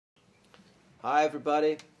Hi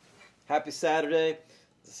everybody, happy Saturday.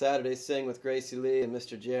 It's Saturday Sing with Gracie Lee and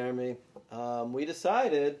Mr. Jeremy. We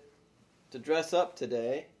decided to dress up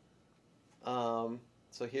today, so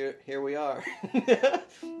here we are.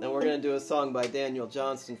 Now we're going to do a song by Daniel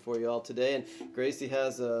Johnston for you all today, and Gracie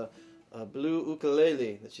has a blue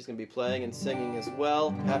ukulele that she's going to be playing and singing as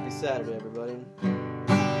well. Happy Saturday everybody.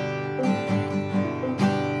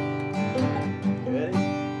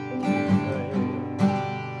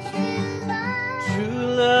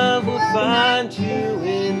 Find you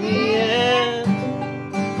in the end.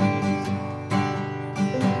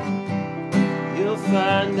 You'll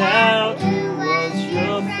find out who was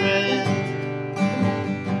your friend.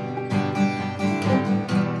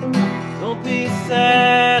 Don't be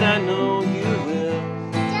sad, I know you will.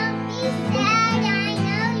 Don't be sad, I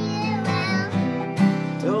know you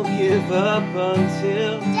will. Don't give up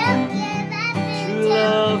until true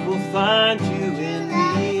love will find you in the end.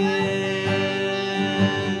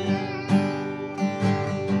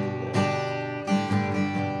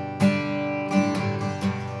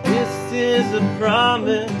 This is a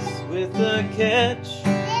promise with a catch.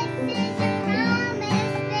 This is a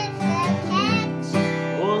promise with a catch.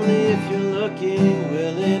 Only if you're looking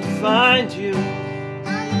will it find you.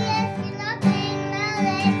 Only if you're looking will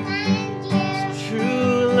it find you.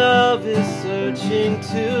 True love is searching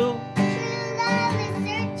too. True love is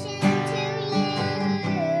searching to you.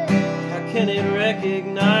 How can it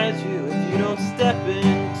recognize you if you don't step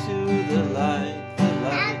into the light?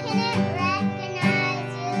 How can it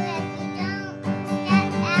recognize you if you don't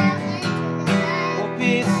step out into the light? Don't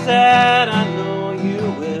be sad, I know you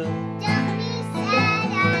will. Don't be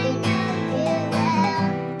sad, I know you will.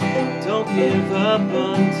 Don't give up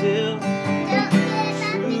until Don't give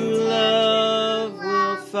up true love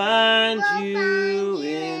will find you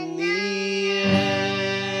in the end.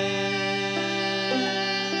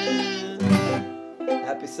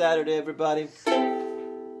 Happy Saturday, everybody.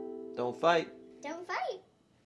 Don't fight.